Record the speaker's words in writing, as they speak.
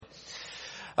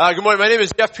Good morning. My name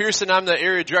is Jeff Pearson. I'm the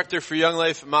area director for Young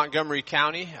Life in Montgomery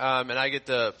County, and I get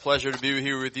the pleasure to be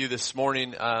here with you this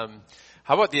morning. How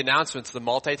about the announcements, the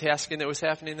multitasking that was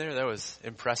happening there? That was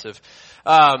impressive.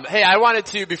 Hey,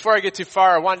 before I get too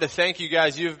far, I wanted to thank you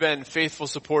guys. You've been faithful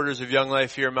supporters of Young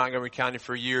Life here in Montgomery County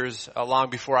for years,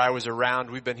 long before I was around.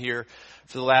 We've been here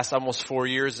for the last almost 4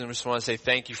 years, and I just want to say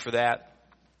thank you for that.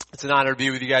 It's an honor to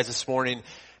be with you guys this morning.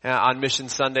 On Mission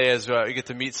Sunday, as we get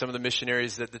to meet some of the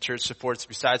missionaries that the church supports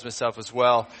besides myself as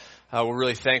well. We're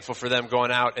really thankful for them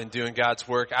going out and doing God's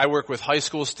work. I work with high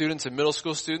school students and middle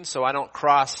school students, so I don't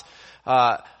cross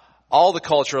all the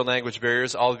cultural language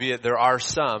barriers, albeit there are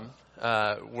some.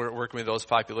 We're working with those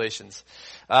populations.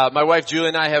 My wife Julie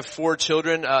and I have 4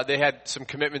 children. They had some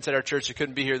commitments at our church. They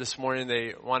couldn't be here this morning.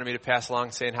 They wanted me to pass along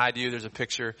saying hi to you. There's a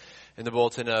picture in the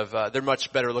bulletin of, they're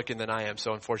much better looking than I am,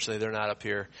 so unfortunately they're not up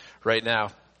here right now.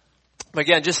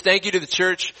 Again, just thank you to the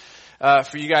church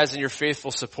for you guys and your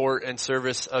faithful support and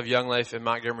service of Young Life in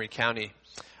Montgomery County.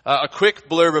 A quick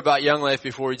blurb about Young Life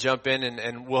before we jump in,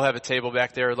 and we'll have a table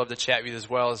back there. I'd love to chat with you as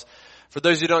well. For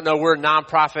those who don't know, we're a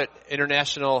nonprofit,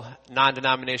 international,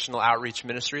 non-denominational outreach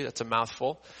ministry. That's a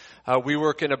mouthful. We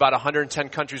work in about 110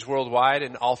 countries worldwide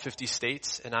in all 50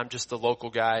 states, and I'm just the local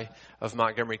guy of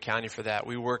Montgomery County for that.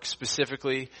 We work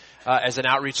specifically as an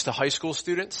outreach to high school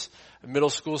students, middle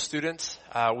school students.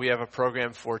 We have a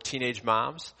program for teenage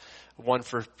moms, one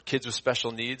for kids with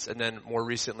special needs, and then more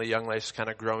recently, Young Life's kind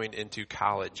of growing into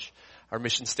college. Our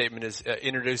mission statement is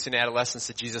introducing adolescents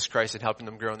to Jesus Christ and helping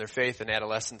them grow in their faith. And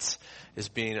adolescence is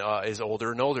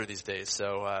older and older these days.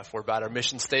 So if we're about our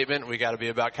mission statement, we got to be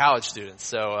about college students.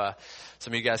 So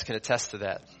some of you guys can attest to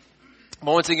that.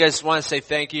 But once again, I just want to say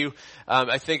thank you.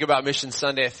 I think about Mission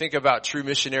Sunday. I think about true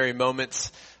missionary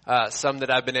moments. Some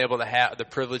that I've been able to have, the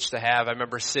privilege to have. I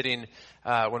remember sitting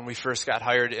when we first got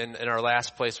hired in our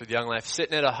last place with Young Life,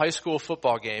 sitting at a high school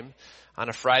football game on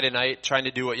a Friday night, trying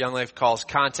to do what Young Life calls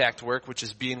contact work, which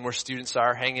is being where students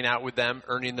are, hanging out with them,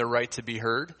 earning their right to be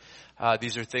heard.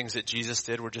 These are things that Jesus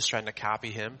did. We're just trying to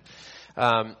copy him.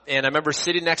 And I remember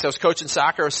I was coaching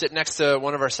soccer. I was sitting next to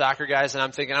one of our soccer guys, and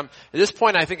I'm thinking, at this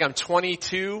point, I think I'm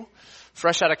 22,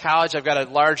 fresh out of college. I've got a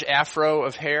large afro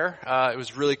of hair. It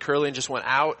was really curly and just went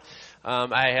out.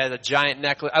 I had a giant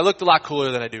necklace. I looked a lot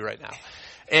cooler than I do right now.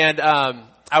 And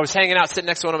I was hanging out, sitting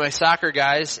next to one of my soccer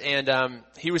guys, and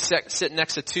he was sitting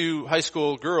next to 2 high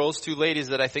school girls, 2 ladies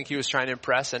that I think he was trying to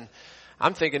impress. And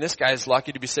I'm thinking, this guy's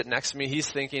lucky to be sitting next to me. He's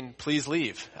thinking, please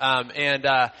leave.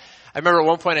 I remember at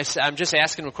one point I'm just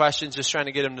asking him questions, just trying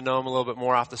to get him to know him a little bit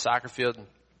more off the soccer field. And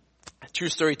true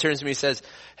story, he turns to me and says,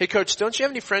 "Hey coach, don't you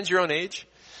have any friends your own age?"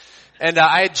 And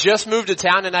I had just moved to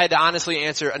town, and I had to honestly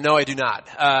answer, no, I do not.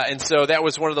 And so that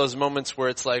was one of those moments where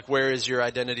it's like, where is your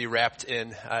identity wrapped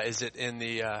in? Is it in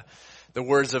the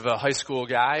words of a high school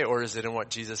guy, or is it in what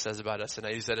Jesus says about us? And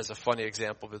I use that as a funny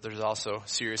example, but there's also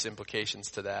serious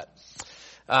implications to that.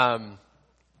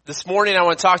 This morning I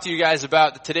want to talk to you guys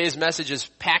about today's message is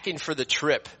packing for the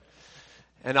trip.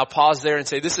 And I'll pause there and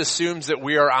say this assumes that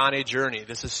we are on a journey.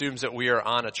 This assumes that we are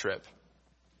on a trip.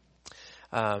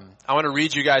 I want to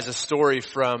read you guys a story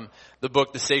from the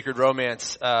book The Sacred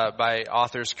Romance by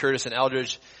authors Curtis and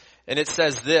Eldridge. And it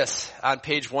says this on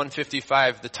page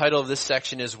 155. The title of this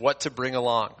section is What to Bring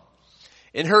Along.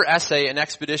 In her essay, An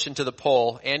Expedition to the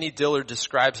Pole, Annie Dillard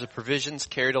describes the provisions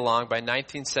carried along by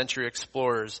 19th century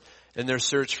explorers in their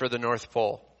search for the North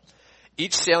Pole.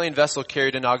 Each sailing vessel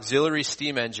carried an auxiliary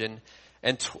steam engine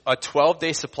and a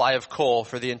 12-day supply of coal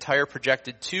for the entire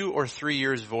projected 2 or 3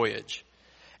 years voyage.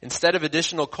 Instead of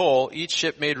additional coal, each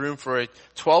ship made room for a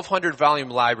 1,200-volume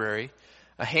library,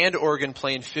 a hand organ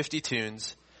playing 50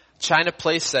 tunes, china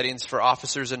place settings for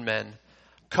officers and men,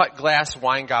 cut glass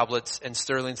wine goblets, and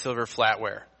sterling silver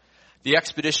flatware. The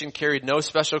expedition carried no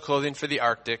special clothing for the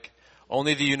Arctic,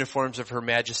 only the uniforms of Her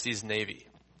Majesty's Navy.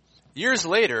 Years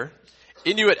later,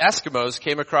 Inuit Eskimos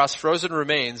came across frozen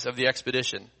remains of the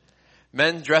expedition.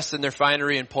 Men dressed in their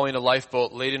finery and pulling a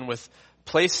lifeboat laden with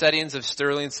place settings of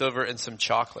sterling silver and some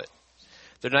chocolate.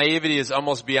 Their naivety is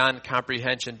almost beyond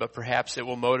comprehension, but perhaps it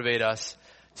will motivate us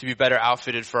to be better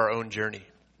outfitted for our own journey.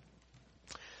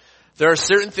 There are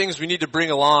certain things we need to bring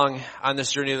along on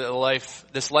this journey that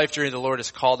this life journey the Lord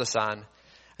has called us on,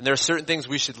 and there are certain things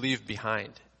we should leave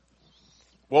behind.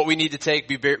 What we need to take,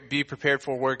 be prepared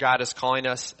for where God is calling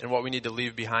us, and what we need to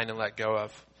leave behind and let go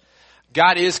of.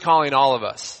 God is calling all of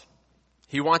us.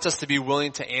 He wants us to be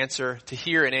willing to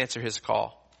hear and answer his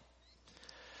call.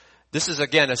 This is,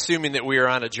 again, assuming that we are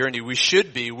on a journey.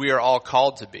 We are all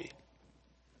called to be.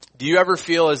 Do you ever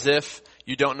feel as if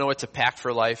you don't know what to pack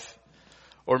for life?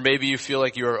 Or maybe you feel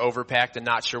like you are overpacked and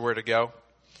not sure where to go?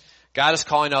 God is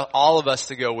calling all of us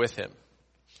to go with him.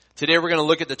 Today we're going to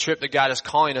look at the trip that God is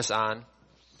calling us on.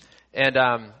 And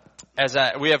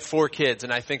we have 4 kids,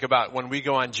 and I think about when we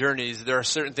go on journeys, there are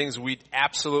certain things we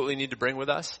absolutely need to bring with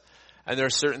us. And there are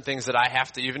certain things that I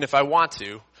have to, even if I want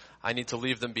to, I need to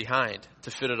leave them behind to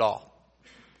fit it all.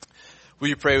 Will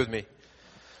you pray with me?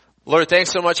 Lord, thanks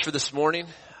so much for this morning.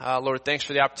 Lord, thanks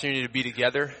for the opportunity to be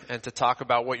together and to talk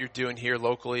about what you're doing here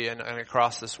locally and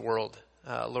across this world.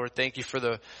 Lord, thank you for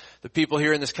the people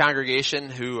here in this congregation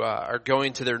who are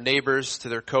going to their neighbors, to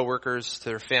their coworkers, to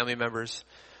their family members.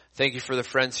 Thank you for the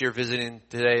friends here visiting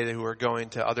today who are going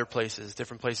to other places,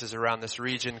 different places around this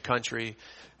region, country,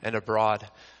 and abroad.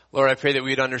 Lord, I pray that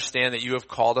we'd understand that you have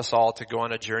called us all to go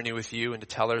on a journey with you and to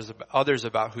tell others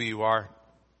about who you are.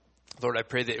 Lord, I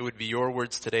pray that it would be your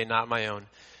words today, not my own,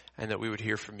 and that we would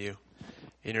hear from you.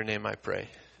 In your name I pray.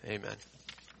 Amen.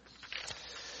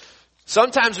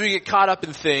 Sometimes we get caught up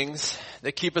in things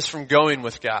that keep us from going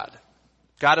with God.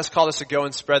 God has called us to go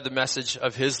and spread the message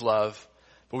of his love,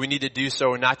 but we need to do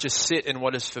so and not just sit in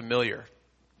what is familiar.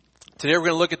 Today we're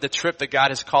going to look at the trip that God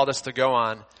has called us to go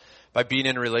on by being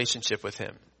in a relationship with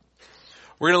him.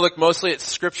 We're going to look mostly at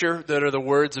scripture that are the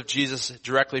words of Jesus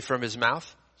directly from his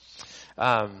mouth.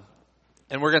 And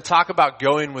we're going to talk about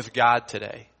going with God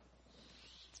today.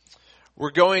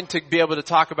 We're going to be able to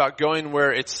talk about going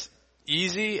where it's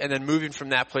easy and then moving from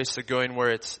that place to going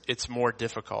where it's more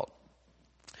difficult.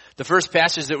 The first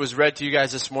passage that was read to you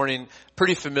guys this morning,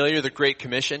 pretty familiar, the Great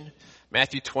Commission,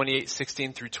 Matthew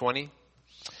 28:16 through 20.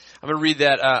 I'm going to read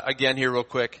that again here real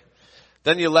quick.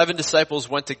 Then the 11 disciples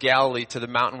went to Galilee to the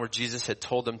mountain where Jesus had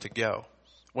told them to go.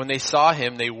 When they saw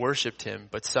him, they worshipped him,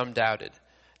 but some doubted.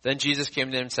 Then Jesus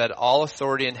came to them and said, all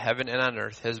authority in heaven and on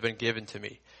earth has been given to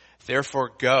me.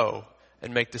 Therefore go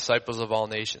and make disciples of all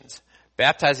nations,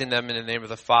 baptizing them in the name of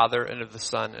the Father and of the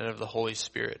Son and of the Holy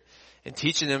Spirit, and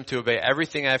teaching them to obey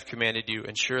everything I have commanded you,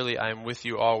 and surely I am with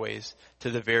you always to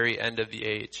the very end of the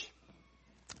age.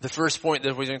 The first point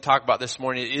that we're going to talk about this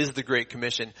morning is the Great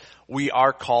Commission. We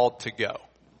are called to go.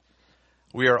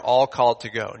 We are all called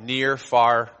to go. Near,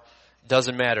 far,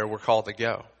 doesn't matter, we're called to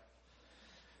go.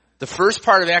 The first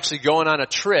part of actually going on a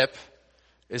trip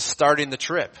is starting the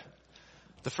trip.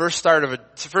 The first part of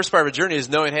a journey is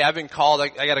knowing, hey, I've been called,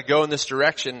 I got to go in this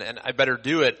direction and I better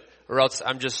do it or else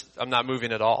I'm not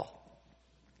moving at all.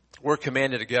 We're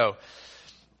commanded to go.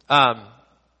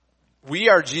 We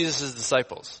are Jesus'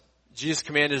 disciples. Jesus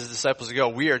commanded his disciples to go.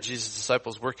 We are Jesus'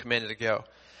 disciples. We're commanded to go.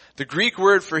 The Greek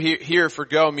word for here for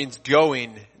go means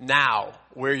going now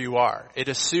where you are. It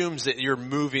assumes that you're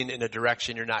moving in a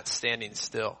direction. You're not standing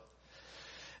still.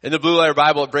 In the Blue Letter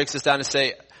Bible, it breaks this down to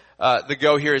say, the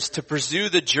go here is to pursue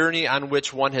the journey on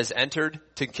which one has entered,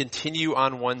 to continue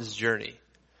on one's journey.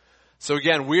 So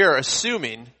again, we are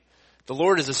assuming, the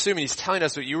Lord is assuming, he's telling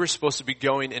us that you were supposed to be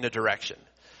going in a direction.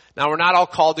 Now we're not all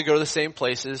called to go to the same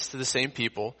places, to the same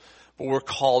people, but we're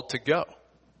called to go.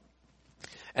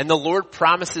 And the Lord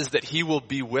promises that he will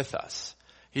be with us.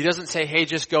 He doesn't say, hey,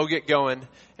 just go get going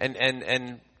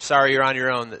and sorry, you're on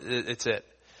your own. It's it.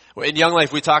 In Young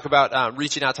Life, we talk about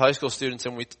reaching out to high school students,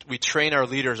 and we train our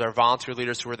leaders, our volunteer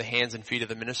leaders who are the hands and feet of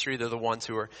the ministry. They're the ones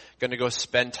who are going to go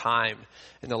spend time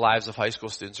in the lives of high school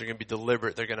students. They're going to be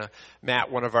deliberate. They're going to,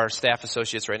 Matt, one of our staff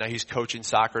associates right now, he's coaching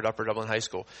soccer at Upper Dublin High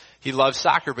School. He loves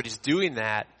soccer, but he's doing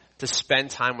that to spend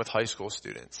time with high school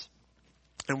students.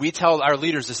 And we tell our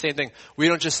leaders the same thing. We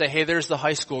don't just say, hey, there's the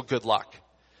high school, good luck.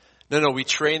 No, we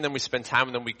train them, we spend time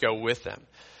with them, we go with them.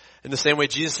 In the same way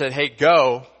Jesus said, hey,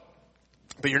 go,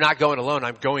 but you're not going alone.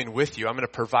 I'm going with you. I'm going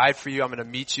to provide for you. I'm going to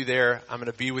meet you there. I'm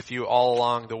going to be with you all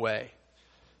along the way.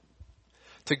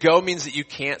 To go means that you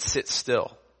can't sit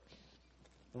still,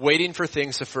 waiting for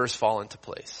things to first fall into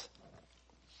place,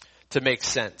 to make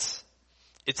sense.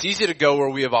 It's easy to go where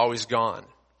we have always gone,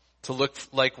 to look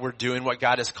like we're doing what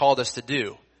God has called us to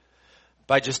do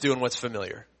by just doing what's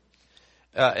familiar.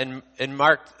 In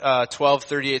Mark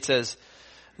 12:38 says,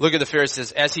 look at the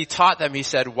Pharisees. As he taught them, he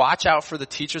said, watch out for the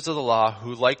teachers of the law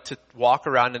who like to walk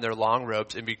around in their long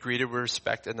robes and be greeted with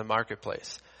respect in the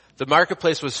marketplace. The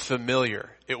marketplace was familiar.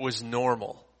 It was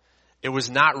normal. It was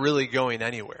not really going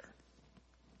anywhere.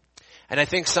 And I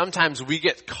think sometimes we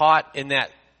get caught in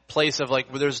that place of like,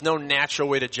 well, there's no natural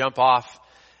way to jump off.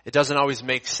 It doesn't always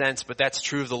make sense, but that's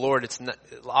true of the Lord. It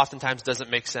oftentimes doesn't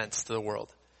make sense to the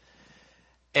world.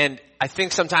 And I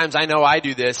think sometimes, I know I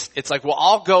do this, it's like, well,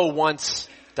 I'll go once, ...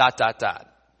 Well,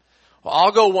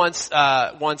 I'll go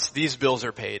once these bills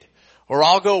are paid. Or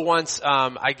I'll go once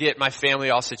I get my family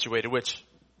all situated, which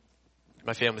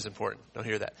my family's important. Don't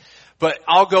hear that. But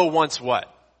I'll go once what?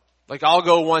 Like I'll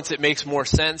go once it makes more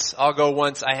sense. I'll go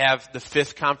once I have the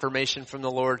 5th confirmation from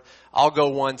the Lord. I'll go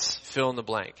once fill in the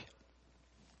blank.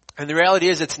 And the reality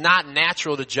is it's not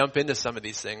natural to jump into some of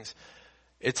these things.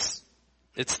 It's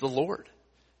the Lord.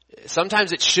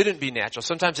 Sometimes it shouldn't be natural.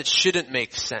 Sometimes it shouldn't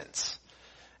make sense.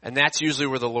 And that's usually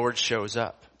where the Lord shows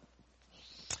up.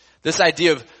 This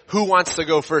idea of who wants to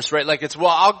go first, right? Like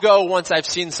I'll go once I've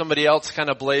seen somebody else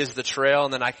kind of blaze the trail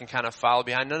and then I can kind of follow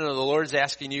behind. No, the Lord's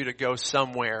asking you to go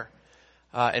somewhere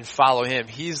and follow Him.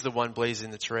 He's the one blazing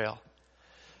the trail.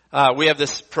 We have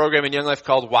this program in Young Life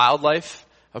called Wildlife,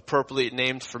 appropriately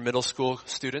named for middle school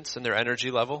students and their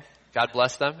energy level. God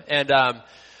bless them. And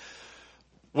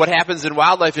what happens in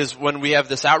Wildlife is when we have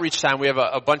this outreach time, we have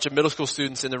a bunch of middle school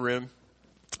students in the room.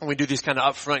 And we do these kind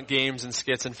of upfront games and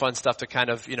skits and fun stuff to kind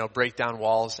of, break down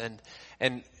walls.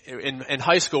 And in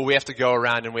high school, we have to go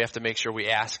around and we have to make sure we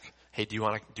ask, hey, do you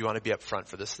want to be up front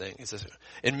for this thing?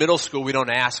 In middle school, we don't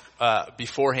ask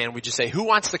beforehand. We just say, who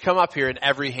wants to come up here? And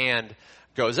every hand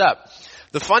goes up.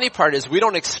 The funny part is we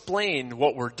don't explain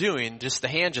what we're doing, just the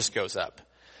hand just goes up.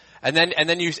 And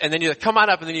then you come on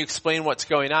up and then you explain what's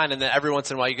going on, and then every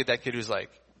once in a while you get that kid who's like,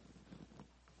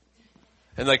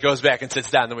 and like goes back and sits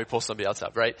down, and then we pull somebody else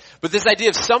up, right? But this idea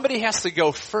of somebody has to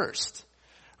go first,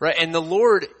 right? And the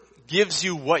Lord gives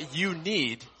you what you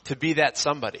need to be that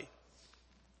somebody.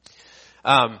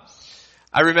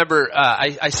 I remember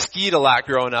I skied a lot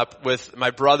growing up with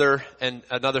my brother and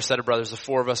another set of brothers. The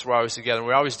four of us were always together, and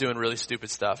we're always doing really stupid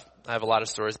stuff. I have a lot of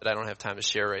stories that I don't have time to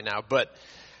share right now. But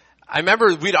I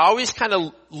remember we'd always kind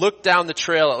of look down the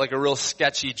trail at like a real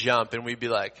sketchy jump, and we'd be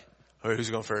like, all right, who's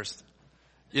going first?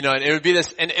 And it would be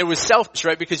this, and it was selfish,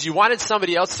 right? Because you wanted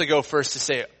somebody else to go first to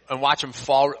say, and watch them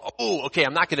fall. Oh, okay,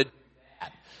 I'm not going to do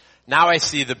that. Now I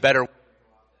see the better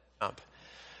jump.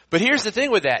 But here's the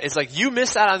thing with that. It's like you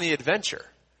miss out on the adventure.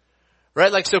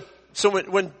 Right? Like, so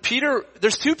when Peter,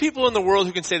 there's two people in the world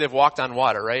who can say they've walked on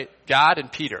water, right? God and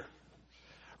Peter.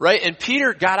 Right? And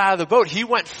Peter got out of the boat. He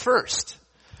went first.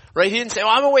 Right? He didn't say,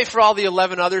 I'm going to wait for all the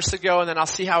 11 others to go and then I'll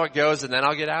see how it goes and then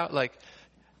I'll get out. Like,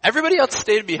 everybody else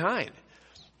stayed behind.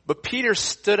 But Peter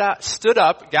stood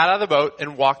up, got out of the boat,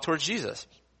 and walked towards Jesus.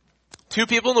 Two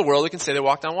people in the world who can say they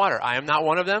walked on water. I am not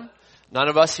one of them. None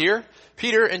of us here.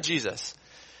 Peter and Jesus.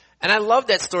 And I love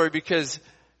that story because,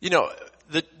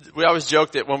 we always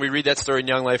joke that when we read that story in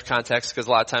Young Life context, because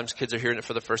a lot of times kids are hearing it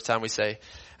for the first time, we say,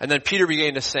 and then Peter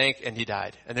began to sink and he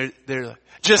died. And they're like,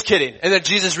 just kidding. And then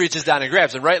Jesus reaches down and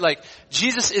grabs him, right? Like,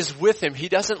 Jesus is with him. He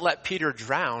doesn't let Peter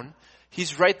drown.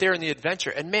 He's right there in the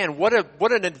adventure. And man, what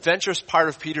an adventurous part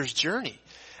of Peter's journey.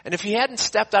 And if he hadn't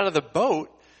stepped out of the boat,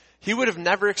 he would have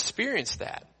never experienced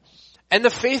that. And the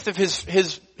faith of his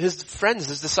friends,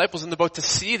 his disciples in the boat to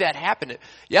see that happen.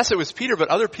 Yes, it was Peter, but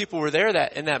other people were there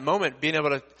that in that moment being able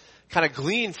to kind of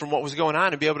glean from what was going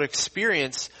on and be able to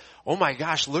experience, oh my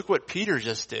gosh, look what Peter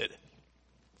just did.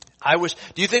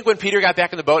 Do you think when Peter got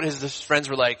back in the boat, his friends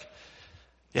were like,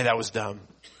 yeah, that was dumb.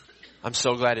 I'm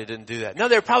so glad I didn't do that. No,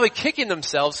 they're probably kicking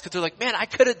themselves because they're like, man, I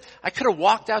could have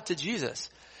walked out to Jesus.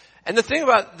 And the thing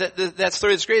about that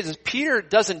story that's great is Peter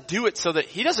doesn't do it so that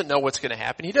he doesn't know what's going to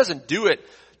happen. He doesn't do it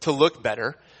to look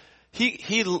better.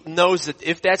 He knows that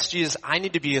if that's Jesus, I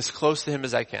need to be as close to him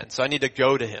as I can. So I need to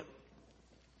go to him.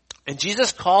 And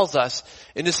Jesus calls us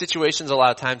into situations a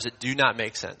lot of times that do not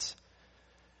make sense.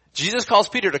 Jesus calls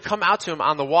Peter to come out to him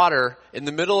on the water in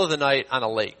the middle of the night on a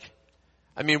lake.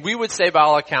 I mean, we would say by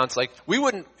all accounts, like,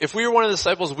 if we were one of the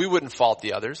disciples, we wouldn't fault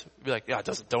the others. We'd be like, yeah,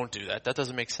 don't do that. That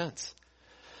doesn't make sense.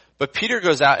 But Peter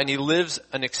goes out and he lives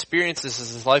and experiences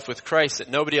his life with Christ that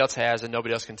nobody else has and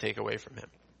nobody else can take away from him.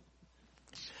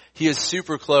 He is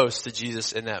super close to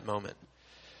Jesus in that moment.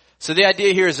 So the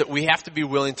idea here is that we have to be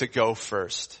willing to go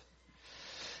first.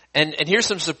 And here's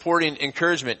some supporting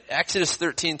encouragement. Exodus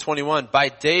 13:21. By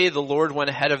day the Lord went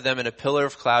ahead of them in a pillar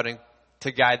of cloud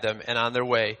to guide them and on their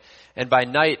way, and by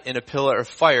night in a pillar of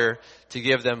fire to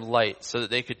give them light, so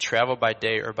that they could travel by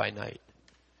day or by night.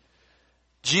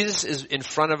 Jesus is in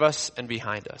front of us and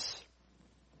behind us.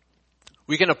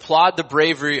 We can applaud the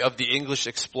bravery of the English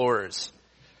explorers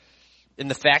in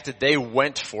the fact that they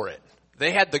went for it.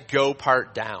 They had the go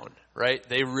part down, right?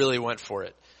 They really went for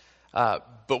it.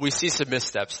 But we see some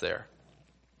missteps there.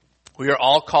 We are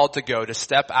all called to go, to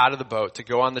step out of the boat, to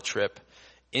go on the trip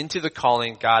into the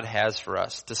calling God has for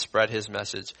us to spread his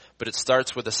message. But it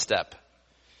starts with a step.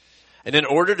 And in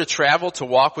order to travel, to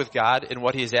walk with God in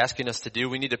what he is asking us to do,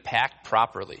 we need to pack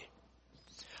properly.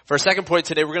 For our second point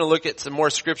today, we're going to look at some more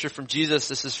scripture from Jesus.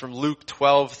 This is from Luke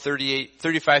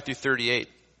 12:35 through 38.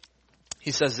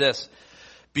 He says this,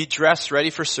 be dressed,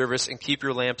 ready for service, and keep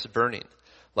your lamps burning,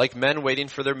 like men waiting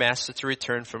for their master to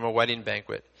return from a wedding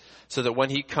banquet, so that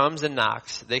when he comes and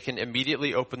knocks, they can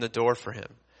immediately open the door for him.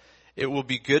 It will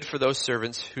be good for those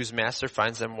servants whose master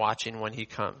finds them watching when he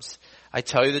comes. I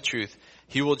tell you the truth,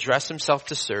 he will dress himself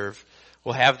to serve,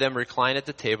 will have them recline at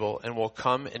the table, and will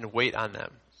come and wait on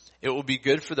them. It will be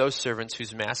good for those servants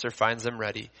whose master finds them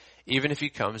ready, even if he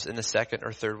comes in the second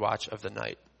or third watch of the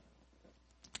night.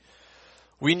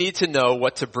 We need to know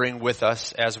what to bring with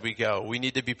us as we go. We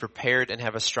need to be prepared and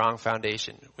have a strong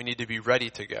foundation. We need to be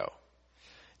ready to go.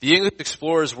 The English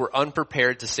explorers were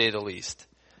unprepared, to say the least.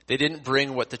 They didn't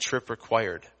bring what the trip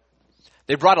required.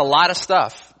 They brought a lot of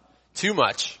stuff, too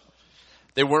much.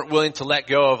 They weren't willing to let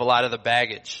go of a lot of the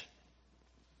baggage.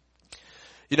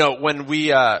 You know, when we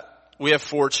have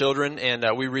 4 children, and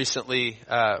we recently,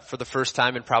 for the first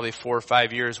time in probably 4 or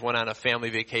 5 years, went on a family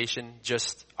vacation,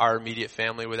 just our immediate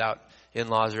family without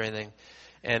in-laws or anything.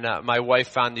 And my wife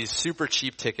found these super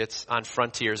cheap tickets on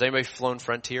Frontier. Has anybody flown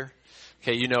Frontier?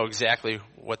 Okay, you know exactly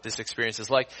what this experience is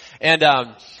like. And,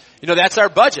 you know, that's our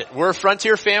budget. We're a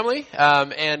Frontier family,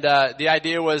 and the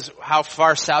idea was how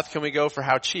far south can we go for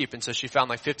how cheap? And so she found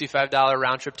like $55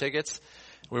 round-trip tickets.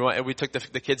 We took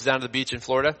the kids down to the beach in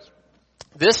Florida.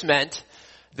 This meant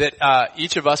that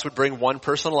each of us would bring one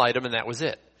personal item, and that was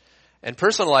it. And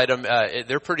personal item,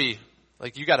 they're pretty,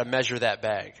 like, you got to measure that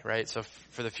bag, right? So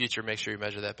for the future, make sure you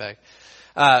measure that bag.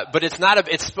 But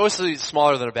it's supposed to be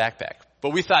smaller than a backpack.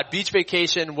 But we thought beach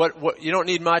vacation, what you don't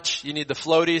need much. You need the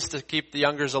floaties to keep the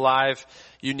youngers alive.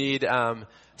 You need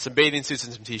some bathing suits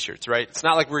and some t-shirts, right? It's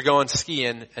not like we're going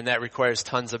skiing, and that requires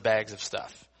tons of bags of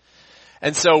stuff.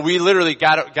 And so we literally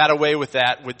got away with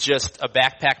that with just a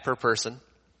backpack per person.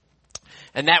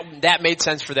 And that made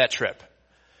sense for that trip.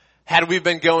 Had we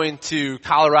been going to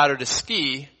Colorado to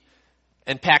ski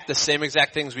and packed the same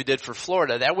exact things we did for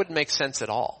Florida, that wouldn't make sense at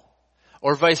all.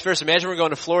 Or vice versa. Imagine we're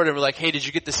going to Florida and we're like, hey, did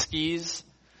you get the skis?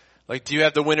 Like, do you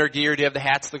have the winter gear? Do you have the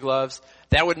hats, the gloves?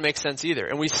 That wouldn't make sense either.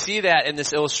 And we see that in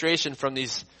this illustration from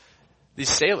these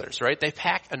sailors, right? They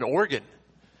pack an organ.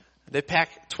 They pack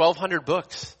 1,200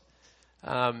 books.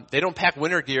 They don't pack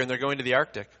winter gear and they're going to the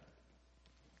Arctic.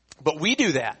 But we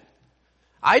do that.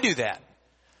 I do that.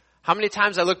 How many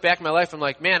times I look back in my life, I'm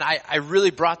like, man, I really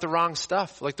brought the wrong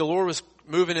stuff. Like, the Lord was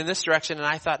moving in this direction, and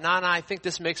I thought, no, I think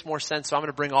this makes more sense, so I'm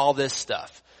going to bring all this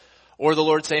stuff. Or the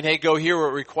Lord saying, hey, go here where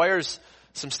it requires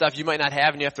some stuff you might not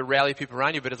have, and you have to rally people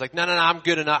around you. But it's like, no, I'm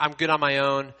good enough. I'm good on my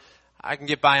own. I can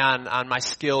get by on my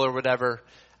skill or whatever.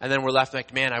 And then we're left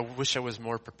like, man, I wish I was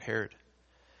more prepared.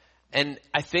 And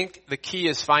I think the key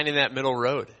is finding that middle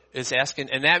road, is asking,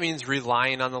 and that means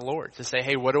relying on the Lord to say,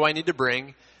 hey, what do I need to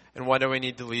bring and what do I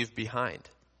need to leave behind?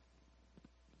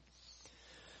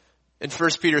 In 1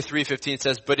 Peter 3:15 it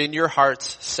says, but in your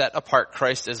hearts set apart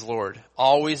Christ as Lord.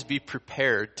 Always be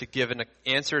prepared to give an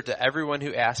answer to everyone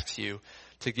who asks you,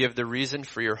 to give the reason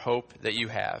for your hope that you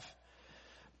have.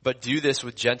 But do this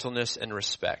with gentleness and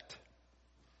respect.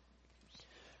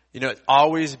 You know,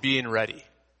 always being ready.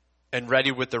 And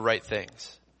ready with the right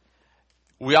things.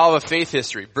 We all have a faith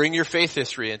history. Bring your faith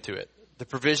history into it. The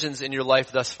provisions in your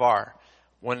life thus far.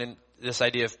 When in this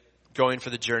idea of going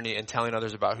for the journey and telling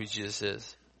others about who Jesus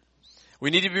is. We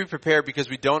need to be prepared because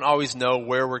we don't always know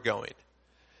where we're going.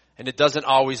 And it doesn't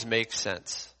always make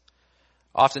sense.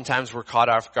 Oftentimes we're caught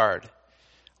off guard.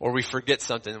 Or we forget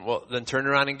something. Well, then turn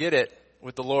around and get it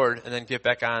with the Lord and then get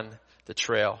back on the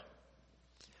trail.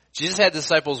 Jesus had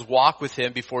disciples walk with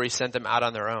him before he sent them out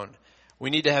on their own. We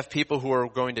need to have people who are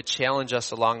going to challenge us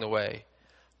along the way,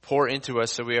 pour into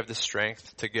us so we have the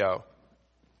strength to go.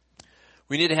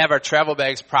 We need to have our travel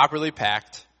bags properly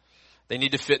packed. They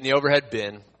need to fit in the overhead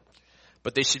bin,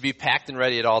 but they should be packed and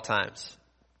ready at all times.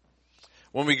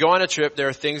 When we go on a trip, there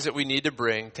are things that we need to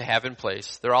bring to have in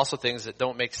place. There are also things that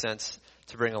don't make sense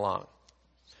to bring along.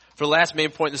 For the last main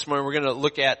point this morning, we're going to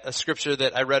look at a scripture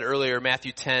that I read earlier,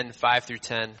 Matthew 10, 5 through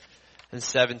 10, and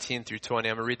 17 through 20.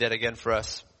 I'm going to read that again for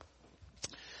us.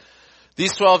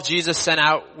 These 12 Jesus sent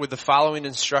out with the following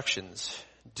instructions.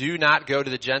 Do not go to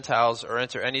the Gentiles or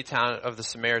enter any town of the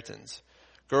Samaritans.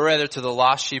 Go rather to the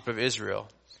lost sheep of Israel.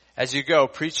 As you go,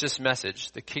 preach this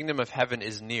message. The kingdom of heaven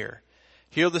is near.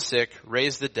 Heal the sick,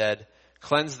 raise the dead,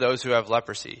 cleanse those who have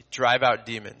leprosy, drive out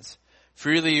demons.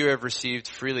 Freely you have received,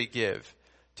 freely give.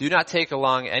 Do not take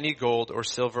along any gold or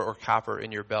silver or copper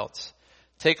in your belts.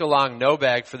 Take along no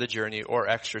bag for the journey or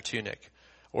extra tunic,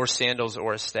 or sandals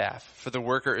or a staff, for the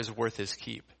worker is worth his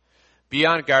keep. Be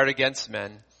on guard against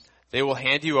men. They will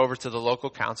hand you over to the local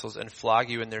councils and flog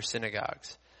you in their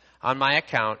synagogues. On my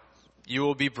account, you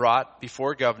will be brought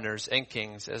before governors and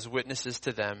kings as witnesses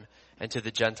to them and to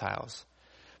the Gentiles.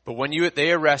 But when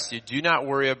they arrest you, do not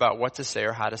worry about what to say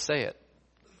or how to say it.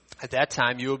 At that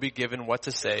time you will be given what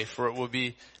to say, for it will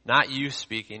be not you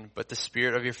speaking, but the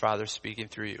Spirit of your Father speaking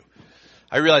through you.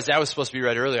 I realized that was supposed to be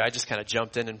read earlier. I just kind of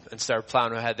jumped in and started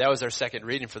plowing ahead. That was our second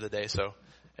reading for the day, so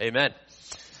amen.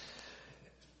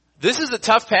 This is a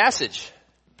tough passage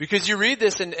because you read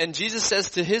this and Jesus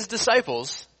says to his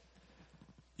disciples,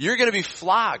 you're going to be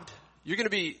flogged. You're going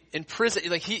to be in prison.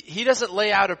 Like he doesn't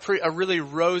lay out a really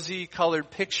rosy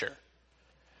colored picture,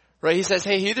 right? He says,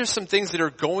 hey, there's some things that are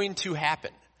going to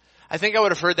happen. I think I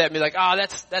would have heard that and be like, oh,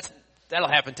 that'll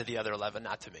happen to the other 11,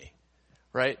 not to me,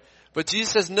 right? But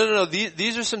Jesus says, no.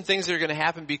 These are some things that are going to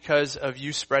happen because of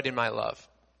you spreading my love.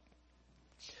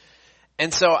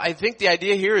 And so I think the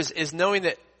idea here is knowing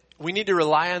that we need to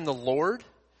rely on the Lord.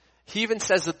 He even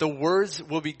says that the words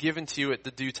will be given to you at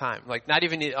the due time. Like not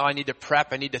even, I need to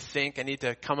prep, I need to think, I need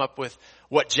to come up with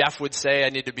what Jeff would say, I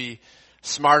need to be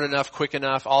smart enough, quick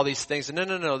enough, all these things. And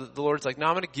no. The Lord's like, no,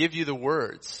 I'm going to give you the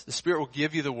words. The Spirit will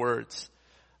give you the words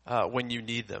when you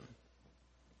need them.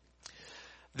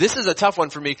 This is a tough one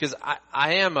for me because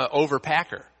I am an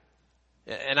overpacker.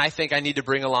 And I think I need to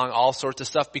bring along all sorts of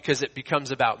stuff because it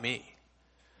becomes about me.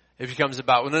 It becomes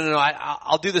about, no,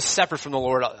 I'll do this separate from the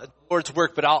Lord. The Lord's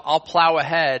work, but I'll plow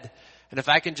ahead. And if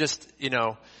I can just,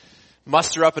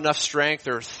 muster up enough strength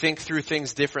or think through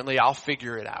things differently, I'll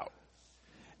figure it out.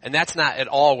 And that's not at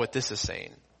all what this is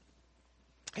saying.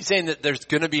 He's saying that there's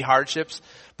going to be hardships,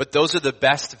 but those are the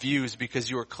best views because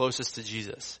you are closest to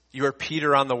Jesus. You are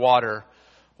Peter on the water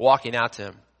walking out to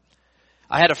him.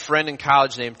 I had a friend in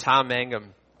college named Tom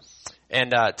Mangum.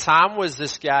 And Tom was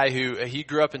this guy he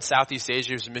grew up in Southeast Asia.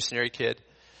 He was a missionary kid.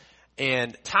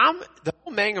 And Tom, the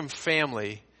whole Mangum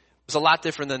family was a lot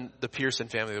different than the Pearson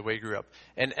family, the way he grew up.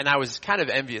 And I was kind of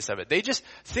envious of it.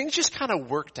 Things just kind of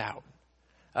worked out.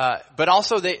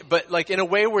 But like in a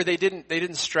way where they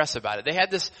didn't stress about it. They had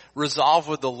this resolve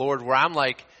with the Lord where I'm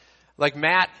like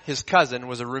Matt, his cousin,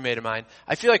 was a roommate of mine.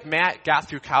 I feel like Matt got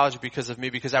through college because of me,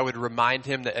 because I would remind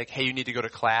him that, like, hey, you need to go to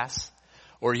class.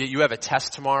 Or you have a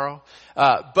test tomorrow.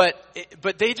 But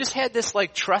they just had this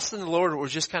like trust in the Lord. It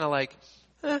was just kind of like,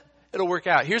 it'll work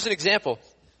out. Here's an example.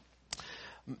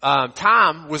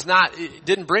 Tom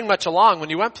didn't bring much along when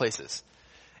he went places.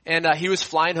 And he was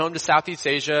flying home to Southeast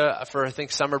Asia for, I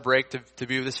think, summer break to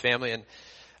be with his family. And,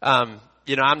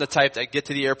 I'm the type that get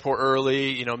to the airport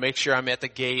early, make sure I'm at the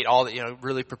gate,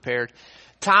 really prepared.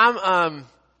 Tom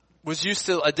was used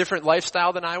to a different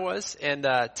lifestyle than I was. And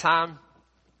Tom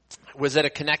was at a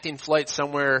connecting flight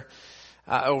somewhere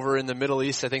over in the Middle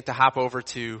East, I think, to hop over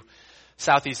to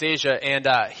Southeast Asia. And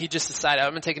he just decided,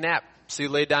 I'm going to take a nap. So he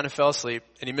laid down and fell asleep,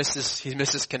 and he missed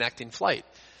his connecting flight.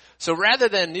 So rather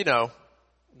than,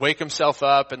 wake himself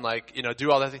up and do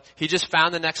all that thing, he just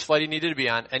found the next flight he needed to be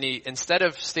on. And instead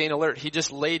of staying alert, he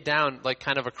just laid down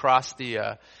kind of across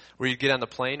the where you'd get on the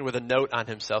plane with a note on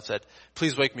himself, said,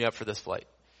 please wake me up for this flight.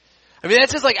 I mean,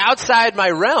 that's just outside my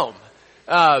realm.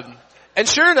 And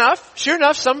sure enough,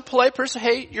 some polite person,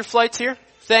 hey, your flight's here,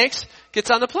 thanks, gets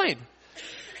on the plane.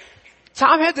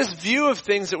 Tom had this view of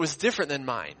things that was different than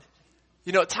mine.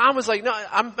 Tom was like, no,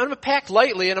 I'm going to pack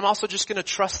lightly, and I'm also just going to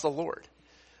trust the Lord.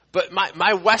 But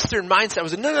my Western mindset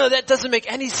was, no, that doesn't make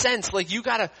any sense. Like, you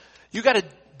gotta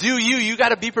do you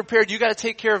gotta be prepared, you gotta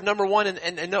take care of number one,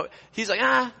 and no. He's like,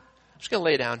 I'm just going to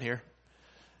lay down here.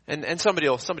 And somebody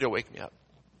will wake me up.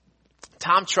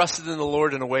 Tom trusted in the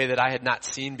Lord in a way that I had not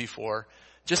seen before,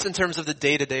 just in terms of the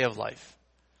day-to-day of life.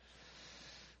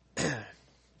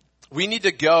 We need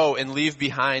to go and leave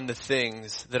behind the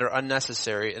things that are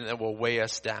unnecessary and that will weigh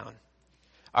us down.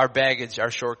 Our baggage,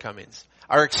 our shortcomings,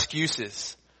 our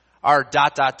excuses, our ...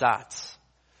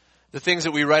 The things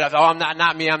that we write off, I'm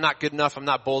not me, I'm not good enough, I'm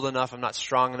not bold enough, I'm not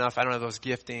strong enough, I don't have those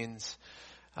giftings.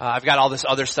 I've got all this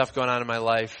other stuff going on in my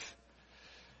life.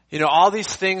 All these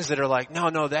things that are like, no,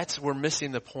 we're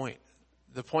missing the point.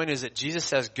 The point is that Jesus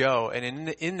says go, and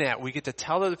in that we get to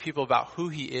tell other people about who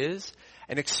he is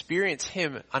and experience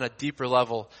him on a deeper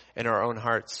level in our own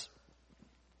hearts.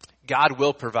 God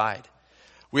will provide.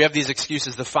 We have these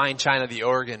excuses, the fine china, the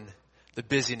organ, the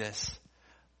busyness,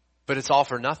 but it's all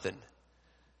for nothing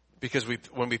because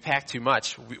when we pack too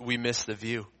much, we miss the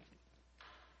view.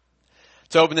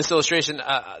 To open this illustration,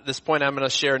 at this point I'm going to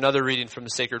share another reading from the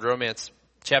Sacred Romance.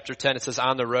 Chapter 10, it says,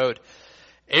 on the road,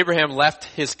 Abraham left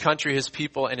his country, his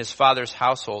people, and his father's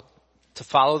household to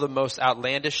follow the most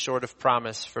outlandish sort of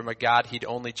promise from a God he'd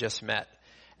only just met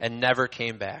and never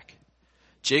came back.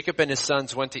 Jacob and his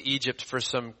sons went to Egypt for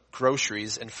some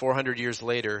groceries, and 400 years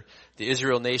later, the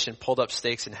Israel nation pulled up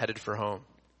stakes and headed for home.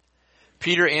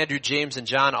 Peter, Andrew, James, and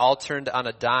John all turned on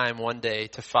a dime one day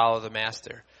to follow the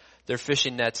master, their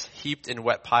fishing nets heaped in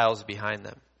wet piles behind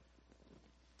them.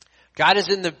 God is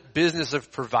in the business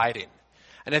of providing.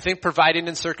 And I think providing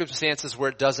in circumstances where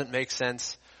it doesn't make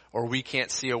sense or we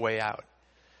can't see a way out.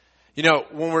 You know,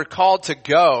 when we're called to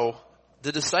go,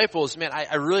 the disciples, man,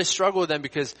 I really struggle with them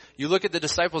because you look at the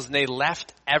disciples and they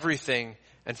left everything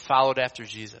and followed after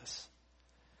Jesus.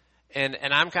 And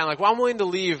I'm kind of like, well, I'm willing to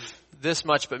leave this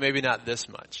much, but maybe not this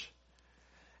much.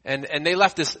 And they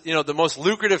left this, you know, the most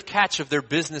lucrative catch of their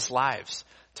business lives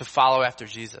to follow after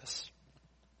Jesus.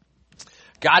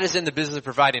 God is in the business of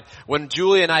providing. When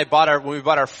Julie and I when we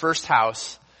bought our first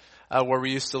house, where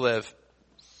we used to live,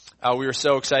 we were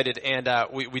so excited, and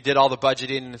we did all the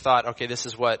budgeting and thought, okay, this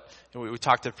is what, we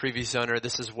talked to the previous owner,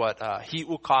 this is what heat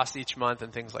will cost each month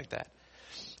and things like that.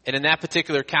 And in that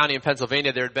particular county in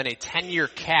Pennsylvania, there had been a 10-year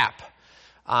cap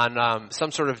on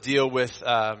some sort of deal with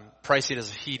pricing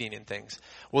as heating and things.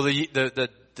 Well,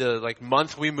 the like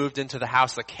month we moved into the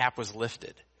house, the cap was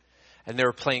lifted, and they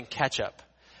were playing catch up.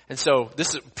 And so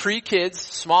this is pre-kids,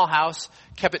 small house,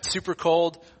 kept it super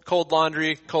cold, cold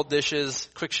laundry, cold dishes,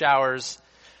 quick showers.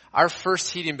 Our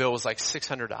first heating bill was like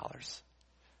 $600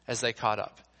 as they caught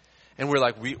up. And we're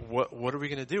like, what are we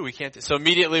going to do? We can't do. So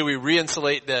immediately we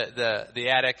re-insulate the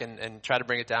attic and try to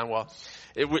bring it down. Well,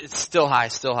 it's still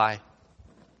high.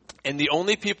 And the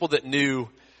only people that knew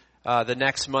the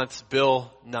next month's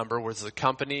bill number was the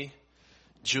company,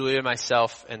 Julia,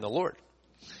 myself, and the Lord.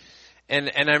 And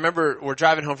I remember we're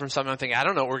driving home from something. I'm thinking, I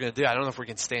don't know what we're going to do. I don't know if we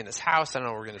can stay in this house. I don't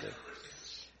know what we're going to do.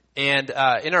 And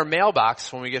in our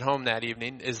mailbox when we get home that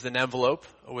evening is an envelope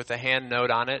with a hand note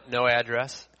on it, no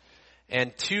address.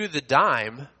 And to the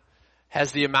dime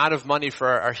has the amount of money for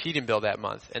our heating bill that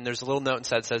month. And there's a little note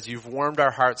inside that says, "You've warmed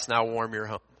our hearts, now warm your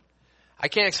home." I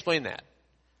can't explain that.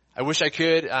 I wish I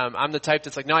could. I'm the type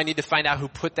that's like, no, I need to find out who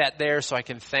put that there so I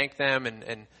can thank them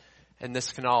and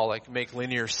this can all like make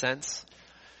linear sense.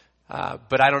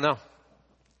 But I don't know.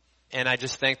 And I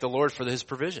just thank the Lord for his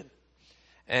provision.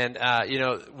 And, you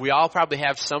know, we all probably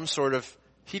have some sort of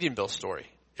heating bill story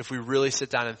if we really sit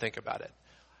down and think about it.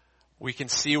 We can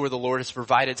see where the Lord has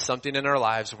provided something in our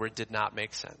lives where it did not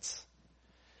make sense.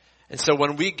 And so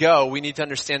when we go, we need to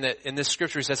understand that in this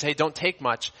scripture it says, hey, don't take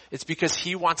much. It's because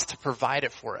he wants to provide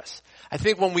it for us. I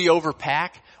think when we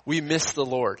overpack, we miss the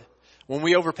Lord. When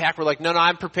we overpack, we're like, no,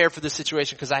 I'm prepared for this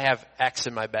situation because I have X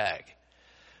in my bag.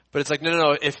 But it's like,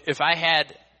 no. If I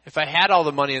had all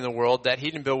the money in the world, that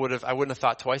heating bill I wouldn't have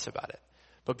thought twice about it.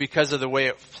 But because of the way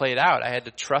it played out, I had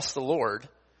to trust the Lord.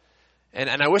 And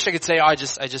I wish I could say, I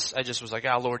just was like,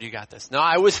 Lord, you got this. No,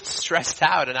 I was stressed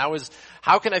out and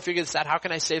how can I figure this out? How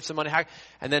can I save some money?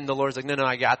 And then the Lord's like, no,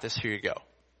 I got this. Here you go.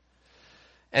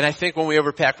 And I think when we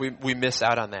overpack, we miss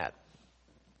out on that.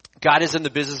 God is in the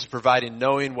business of providing,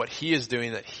 knowing what he is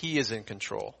doing, that he is in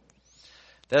control.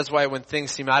 That's why when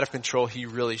things seem out of control, he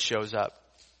really shows up.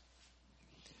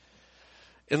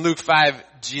 In Luke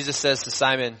 5, Jesus says to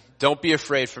Simon, "Don't be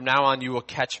afraid. From now on you will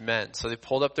catch men." So they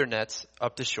pulled up their nets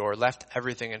up the shore, left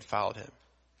everything, and followed him.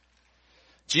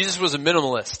 Jesus was a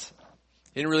minimalist.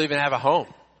 He didn't really even have a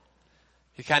home.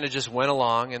 He kind of just went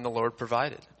along and the Lord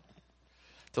provided.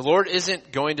 The Lord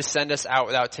isn't going to send us out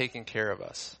without taking care of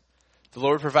us. The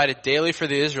Lord provided daily for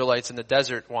the Israelites in the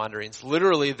desert wanderings,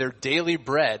 literally their daily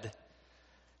bread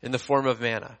in the form of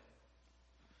manna.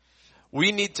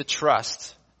 We need to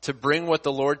trust to bring what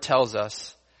the Lord tells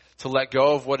us, to let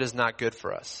go of what is not good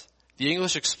for us. The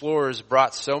English explorers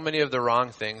brought so many of the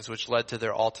wrong things which led to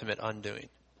their ultimate undoing.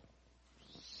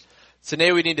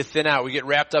 Today we need to thin out. We get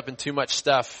wrapped up in too much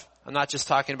stuff. I'm not just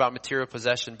talking about material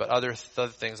possession, but other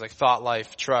things like thought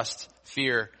life, trust,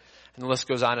 fear, and the list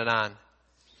goes on and on.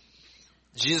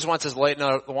 Jesus wants us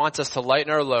to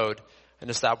lighten our load and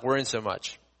to stop worrying so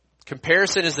much.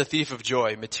 Comparison is the thief of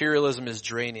joy. Materialism is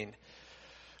draining.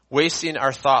 Wasting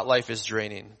our thought life is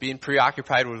draining. Being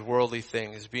preoccupied with worldly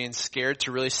things. Being scared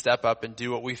to really step up and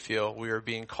do what we feel we are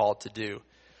being called to do.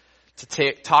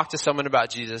 To talk to someone about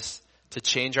Jesus. To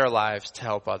change our lives. To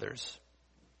help others.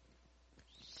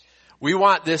 We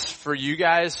want this for you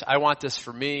guys. I want this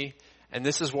for me. And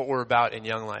this is what we're about in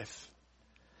Young Life.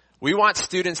 We want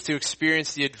students to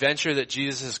experience the adventure that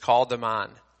Jesus has called them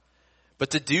on.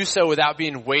 But to do so without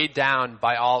being weighed down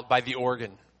by the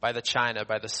organ, by the china,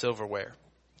 by the silverware.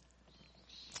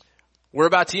 We're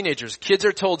about teenagers. Kids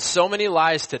are told so many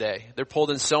lies today. They're pulled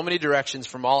in so many directions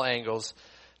from all angles,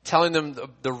 telling them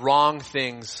the wrong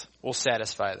things will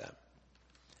satisfy them.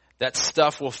 That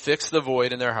stuff will fix the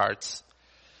void in their hearts.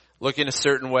 Looking a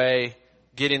certain way,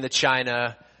 getting the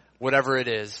china, whatever it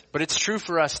is. But it's true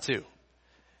for us too.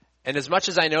 And as much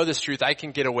as I know this truth, I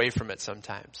can get away from it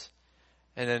sometimes.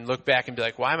 And then look back and be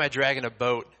like, why am I dragging a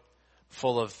boat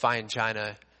full of fine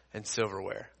china and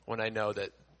silverware when I know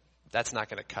that that's not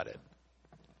going to cut it?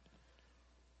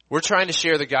 We're trying to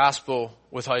share the gospel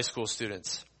with high school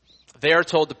students. They are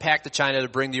told to pack the china, to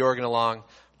bring the organ along,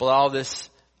 but all this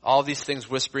All these things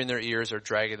whispering in their ears are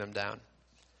dragging them down.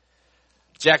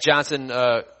 Jack Johnson,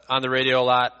 on the radio a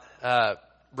lot,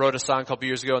 wrote a song a couple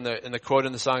years ago, and the quote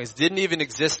in the song is, "Didn't even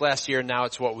exist last year, now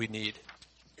it's what we need."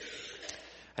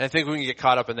 And I think we can get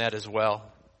caught up in that as well.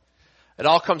 It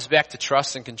all comes back to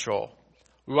trust and control.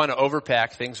 We want to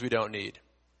overpack things we don't need.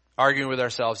 Arguing with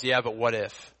ourselves, yeah, but what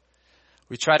if?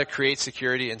 We try to create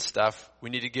security and stuff. We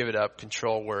need to give it up,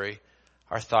 control, worry.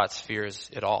 Our thoughts, fears,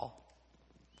 it all.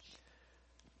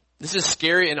 This is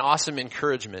scary and awesome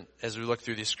encouragement as we look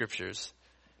through these scriptures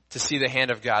to see the hand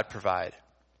of God provide.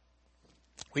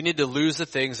 We need to lose the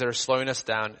things that are slowing us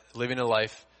down, living a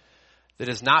life that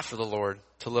is not for the Lord,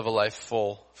 to live a life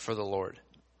full for the Lord.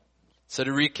 So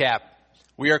to recap,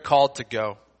 we are called to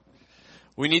go.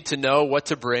 We need to know what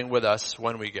to bring with us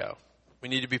when we go. We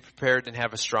need to be prepared and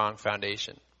have a strong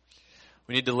foundation.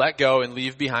 We need to let go and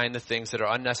leave behind the things that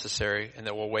are unnecessary and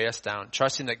that will weigh us down,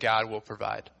 trusting that God will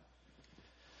provide.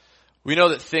 We know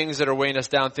that things that are weighing us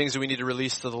down, things that we need to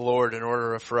release to the Lord in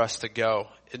order for us to go.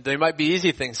 They might be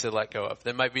easy things to let go of.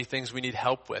 They might be things we need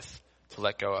help with to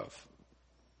let go of.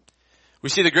 We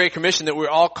see the Great Commission that we're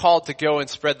all called to go and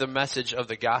spread the message of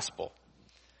the gospel.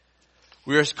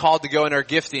 We are called to go in our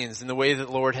giftings, in the way that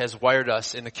the Lord has wired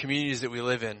us, in the communities that we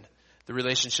live in, the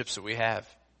relationships that we have.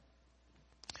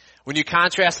 When you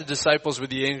contrast the disciples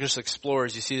with the English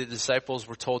explorers, you see that the disciples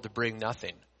were told to bring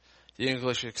nothing. The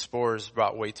English explorers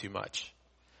brought way too much.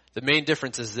 The main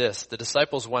difference is this: the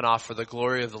disciples went off for the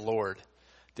glory of the Lord,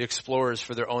 the explorers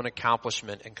for their own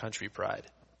accomplishment and country pride.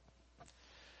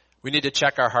 We need to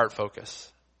check our heart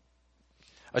focus.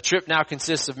 A trip now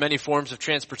consists of many forms of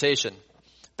transportation.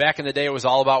 Back in the day, it was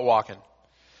all about walking.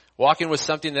 Walking was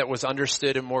something that was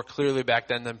understood and more clearly back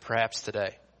then than perhaps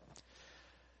today.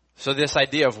 So this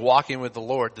idea of walking with the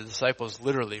Lord, the disciples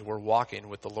literally were walking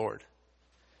with the Lord.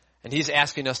 And he's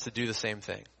asking us to do the same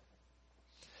thing.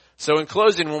 So in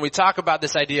closing, when we talk about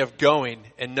this idea of going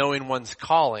and knowing one's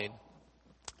calling,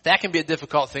 that can be a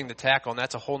difficult thing to tackle, and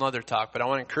that's a whole nother talk. But I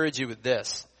want to encourage you with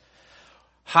this.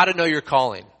 How to know your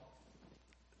calling.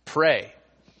 Pray.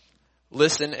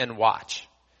 Listen and watch.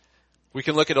 We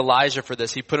can look at Elijah for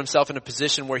this. He put himself in a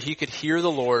position where he could hear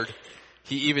the Lord.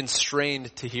 He even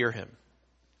strained to hear him.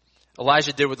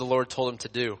 Elijah did what the Lord told him to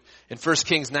do. In 1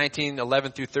 Kings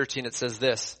 19:11 through 13, it says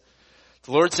this: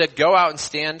 "The Lord said, 'Go out and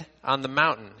stand on the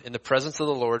mountain in the presence of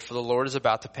the Lord, for the Lord is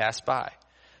about to pass by.'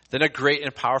 Then a great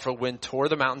and powerful wind tore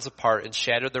the mountains apart and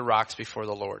shattered the rocks before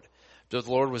the Lord. But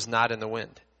the Lord was not in the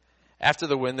wind. After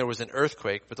the wind there was an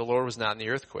earthquake, but the Lord was not in the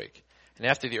earthquake. And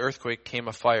after the earthquake came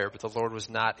a fire, but the Lord was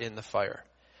not in the fire.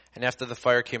 And after the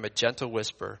fire came a gentle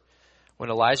whisper. When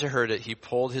Elijah heard it, he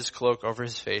pulled his cloak over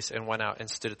his face and went out and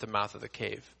stood at the mouth of the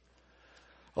cave."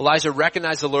 Elijah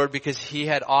recognized the Lord because he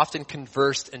had often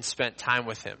conversed and spent time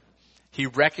with him. He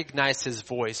recognized his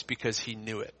voice because he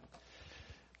knew it.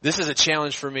 This is a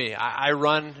challenge for me. I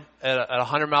run at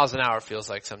 100 miles an hour, it feels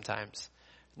like sometimes.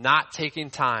 Not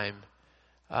taking time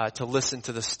to listen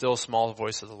to the still small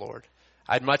voice of the Lord.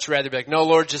 I'd much rather be like, "No,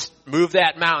 Lord, just move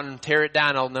that mountain, tear it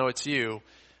down, I'll know it's you."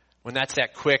 When that's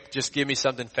that quick, just give me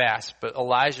something fast. But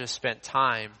Elijah spent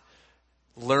time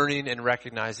learning and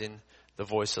recognizing the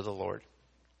voice of the Lord.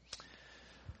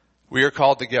 We are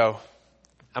called to go.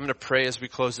 I'm going to pray as we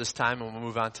close this time, and we'll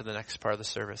move on to the next part of the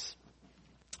service.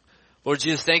 Lord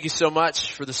Jesus, thank you so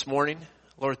much for this morning.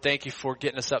 Lord, thank you for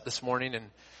getting us up this morning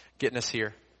and getting us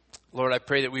here. Lord, I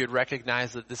pray that we would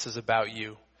recognize that this is about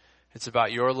you. It's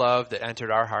about your love that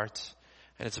entered our hearts,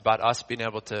 and it's about us being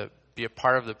able to be a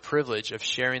part of the privilege of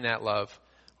sharing that love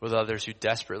with others who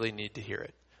desperately need to hear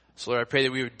it. So Lord, I pray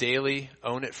that we would daily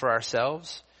own it for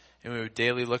ourselves, and we would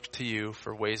daily look to you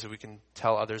for ways that we can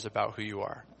tell others about who you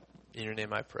are. In your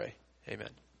name I pray.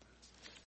 Amen.